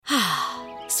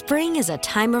Spring is a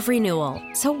time of renewal,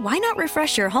 so why not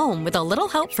refresh your home with a little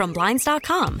help from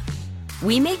Blinds.com?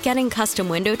 We make getting custom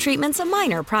window treatments a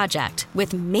minor project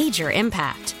with major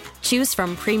impact. Choose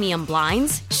from premium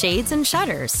blinds, shades, and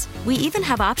shutters. We even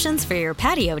have options for your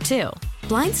patio, too.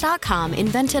 Blinds.com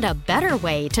invented a better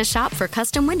way to shop for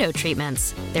custom window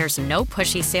treatments. There's no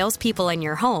pushy salespeople in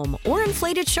your home or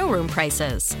inflated showroom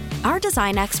prices. Our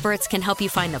design experts can help you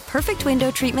find the perfect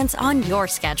window treatments on your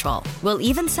schedule. We'll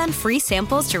even send free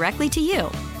samples directly to you.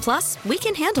 Plus, we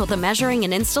can handle the measuring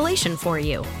and installation for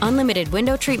you. Unlimited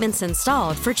window treatments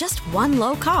installed for just one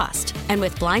low cost. And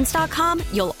with Blinds.com,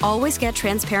 you'll always get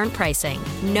transparent pricing.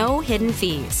 No hidden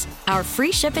fees. Our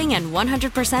free shipping and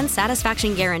 100%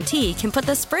 satisfaction guarantee can put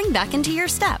the spring back into your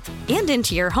step and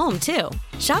into your home, too.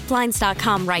 Shop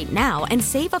Blinds.com right now and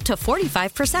save up to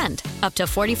 45%. Up to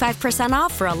 45%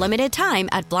 off for a limited time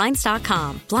at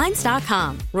Blinds.com.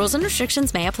 Blinds.com. Rules and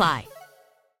restrictions may apply.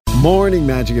 Morning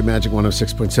Magic at Magic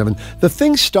 106.7. The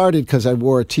thing started because I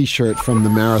wore a T-shirt from the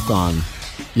marathon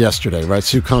yesterday, right?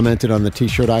 Sue commented on the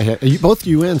T-shirt I had. Both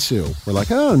you and Sue were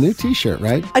like, oh, new T-shirt,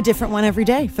 right? A different one every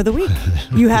day for the week.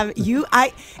 And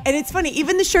it's funny,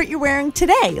 even the shirt you're wearing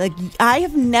today, like I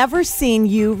have never seen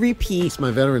you repeat. It's my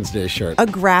Veterans Day shirt. A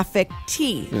graphic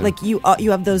tee. Yeah. Like you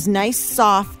have those nice,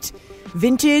 soft,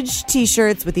 vintage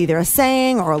T-shirts with either a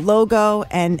saying or a logo,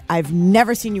 and I've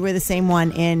never seen you wear the same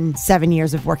one in 7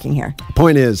 years of working here.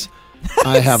 Point is,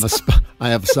 I have a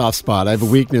soft spot. I have a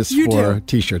weakness for a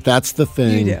T-shirt. That's the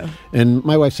thing. You do. And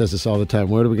my wife says this all the time.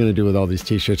 What are we going to do with all these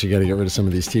T-shirts? You got to get rid of some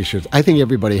of these T-shirts. I think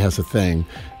everybody has a thing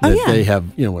that they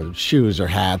have, whether shoes or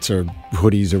hats or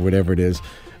hoodies or whatever it is.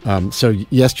 So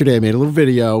yesterday I made a little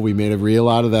video. We made a reel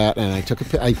out of that, and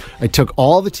I took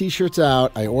all the T-shirts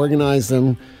out. I organized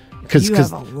them. Because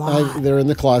they're in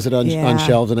the closet on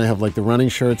shelves, and I have like the running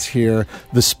shirts here,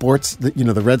 the sports, the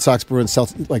Red Sox, Bruins,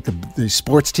 Celtics, like the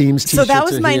sports teams. T-shirts. So that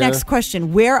was my next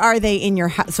question. Where are they in your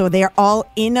house? So they are all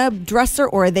in a dresser,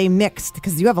 or are they mixed?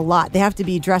 Because you have a lot. They have to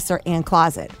be dresser and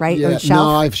closet, right? Yeah, or shelf? No,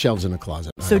 I have shelves in a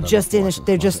closet. So just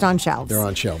they're just on shelves. They're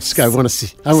on shelves. Sky, I want to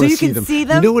see. I want to see them. See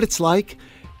them. You know what it's like?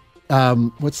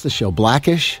 What's the show?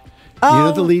 Blackish. You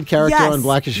know the lead character on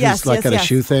Blackish who's got a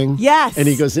shoe thing? Yes. And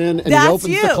he goes in and he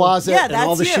opens the closet and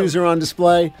all the shoes are on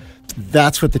display.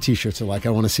 That's what the T-shirts are like.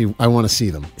 I want to see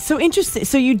them. So interesting.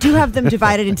 So you do have them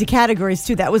divided into categories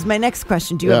too. That was my next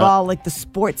question. Do you have all like the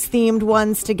sports themed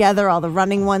ones together, all the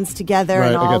running ones together? Right.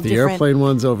 And all I got the airplane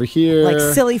ones over here. Like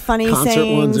silly, funny concert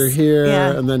sayings. Ones are here.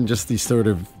 Yeah. And then just these sort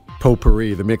of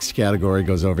potpourri, the mixed category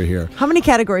goes over here. How many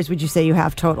categories would you say you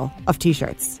have total of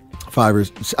T-shirts? 5 or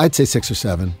I'd say 6 or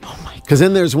 7. Oh my God. Because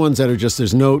then there's ones that are just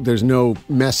there's no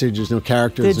message, there's no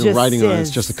character, there's no writing on it.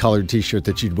 It's just a colored T-shirt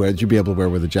that you'd be able to wear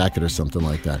with a jacket or something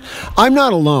like that. I'm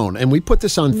not alone, and we put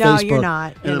this on Facebook. No, you're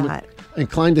not. You're not.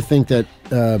 Inclined to think that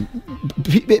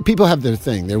people have their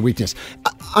thing, their weakness.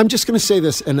 I'm just going to say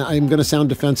this, and I'm going to sound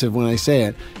defensive when I say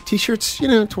it. T-shirts,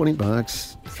 $20,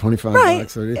 $25,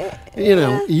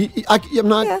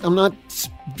 I'm not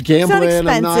gambling.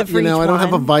 I'm not, I don't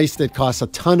have a vice that costs a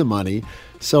ton of money.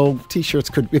 So T-shirts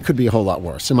could be a whole lot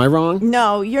worse. Am I wrong?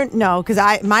 No,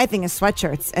 because my thing is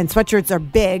sweatshirts, and sweatshirts are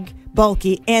big,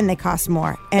 bulky, and they cost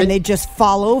more, and they just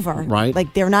fall over. Right.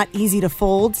 Like they're not easy to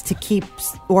fold to keep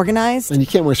organized. And you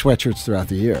can't wear sweatshirts throughout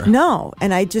the year. No,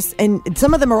 and and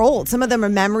some of them are old. Some of them are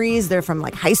memories. They're from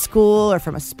like high school or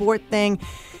from a sport thing.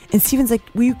 And Steven's like,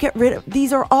 will you get rid of,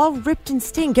 these are all ripped and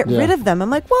stained. Get rid of them. I'm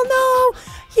like, well, no,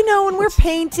 when we're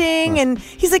painting. And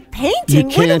he's like, painting?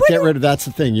 You can't get rid of, that's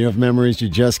the thing. You have memories, you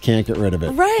just can't get rid of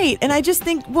it. Right. And I just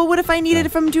think, well, what if I needed it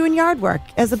if I'm doing yard work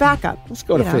as a backup? Let's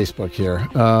go to Facebook here.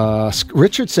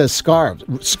 Richard says scarves.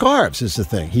 Scarves is the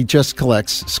thing. He just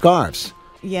collects scarves.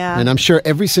 Yeah. And I'm sure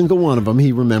every single one of them,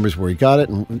 he remembers where he got it.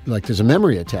 And like there's a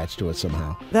memory attached to it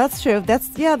somehow. That's true.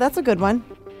 That's a good one.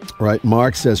 Right.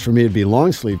 Mark says, for me, it'd be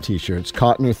long sleeve T-shirts,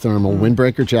 cotton or thermal,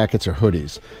 windbreaker jackets or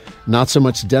hoodies. Not so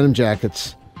much denim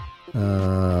jackets.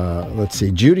 Let's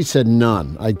see. Judy said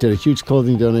none. I did a huge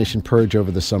clothing donation purge over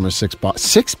the summer. 6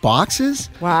 boxes?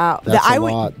 Wow. That's a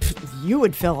lot. You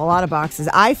would fill a lot of boxes.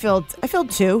 I filled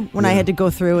 2 when I had to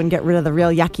go through and get rid of the real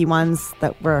yucky ones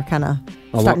that were kind of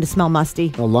starting to smell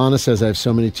musty. Alana says, I have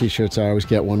so many T-shirts, I always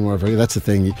get one more. That's the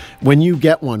thing. When you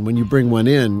get one, when you bring one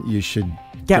in, you should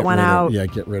get one out.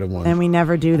 Get rid of one. And we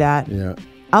never do that. Yeah.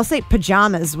 I'll say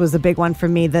pajamas was a big one for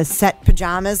me. The set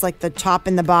pajamas, like the top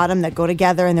and the bottom that go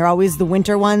together, and they're always the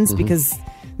winter ones because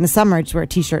In the summer, I just wear a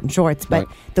t-shirt and shorts. But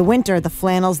the winter, the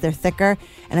flannels, they're thicker,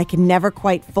 and I can never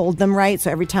quite fold them right. So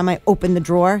every time I open the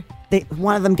drawer,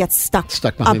 one of them gets stuck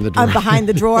behind the drawer. Behind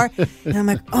the drawer. And I'm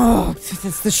like, oh,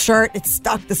 it's the shirt. It's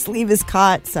stuck. The sleeve is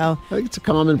caught. So I think it's a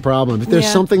common problem. If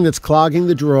there's something that's clogging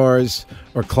the drawers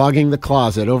or clogging the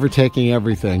closet, overtaking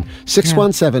everything,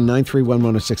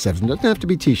 617-931-1067. Doesn't have to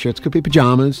be T-shirts. Could be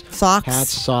pajamas. Socks.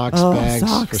 Hats, socks,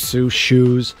 bags, for Sue,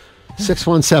 shoes.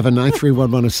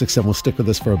 617-931-1067. We'll stick with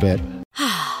this for a bit.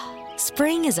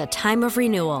 Spring is a time of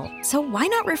renewal, so why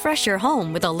not refresh your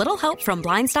home with a little help from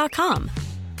Blinds.com?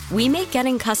 We make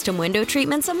getting custom window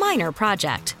treatments a minor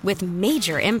project with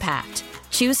major impact.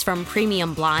 Choose from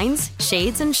premium blinds,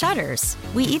 shades, and shutters.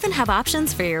 We even have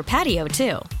options for your patio,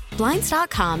 too.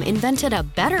 Blinds.com invented a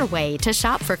better way to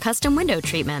shop for custom window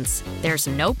treatments. There's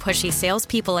no pushy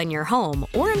salespeople in your home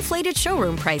or inflated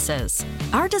showroom prices.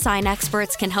 Our design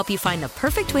experts can help you find the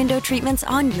perfect window treatments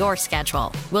on your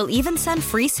schedule. We'll even send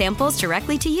free samples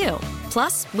directly to you.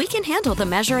 Plus, we can handle the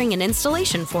measuring and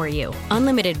installation for you.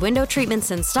 Unlimited window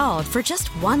treatments installed for just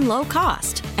one low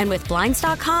cost. And with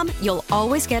Blinds.com, you'll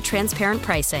always get transparent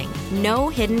pricing. No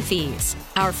hidden fees.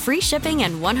 Our free shipping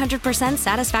and 100%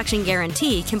 satisfaction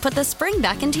guarantee can put the spring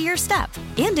back into your step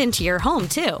and into your home,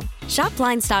 too. Shop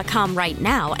Blinds.com right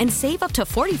now and save up to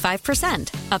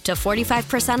 45%. Up to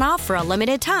 45% off for a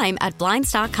limited time at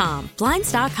Blinds.com.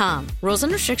 Blinds.com. Rules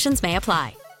and restrictions may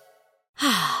apply.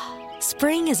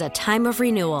 Spring is a time of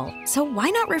renewal, so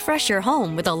why not refresh your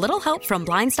home with a little help from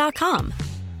Blinds.com?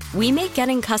 We make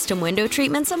getting custom window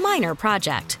treatments a minor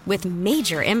project with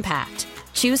major impact.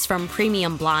 Choose from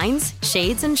premium blinds,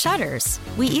 shades, and shutters.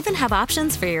 We even have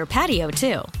options for your patio,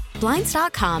 too.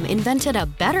 Blinds.com invented a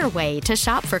better way to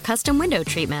shop for custom window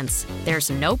treatments. There's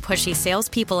no pushy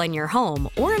salespeople in your home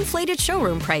or inflated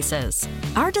showroom prices.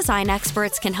 Our design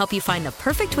experts can help you find the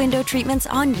perfect window treatments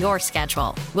on your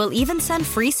schedule. We'll even send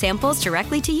free samples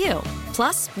directly to you.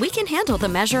 Plus, we can handle the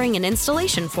measuring and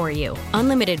installation for you.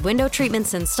 Unlimited window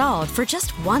treatments installed for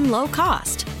just one low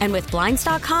cost. And with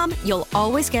Blinds.com, you'll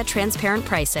always get transparent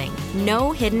pricing.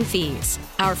 No hidden fees.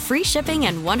 Our free shipping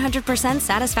and 100%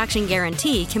 satisfaction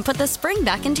guarantee can put the spring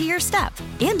back into your step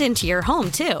and into your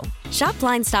home, too. Shop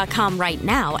Blinds.com right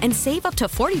now and save up to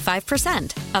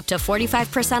 45%. Up to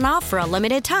 45% off for a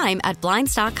limited time at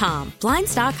Blinds.com.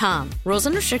 Blinds.com. Rules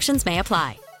and restrictions may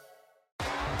apply.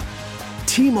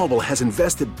 T-Mobile has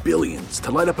invested billions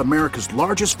to light up America's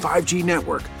largest 5G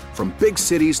network, from big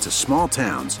cities to small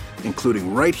towns,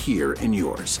 including right here in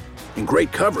yours. And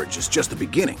great coverage is just the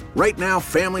beginning. Right now,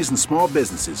 families and small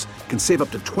businesses can save up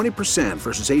to 20%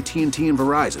 versus AT&T and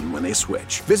Verizon when they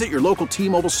switch. Visit your local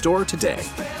T-Mobile store today.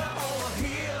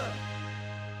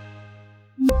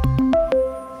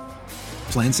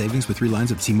 Plan savings with 3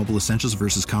 lines of T-Mobile Essentials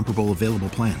versus comparable available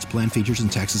plans. Plan features and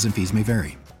taxes and fees may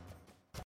vary.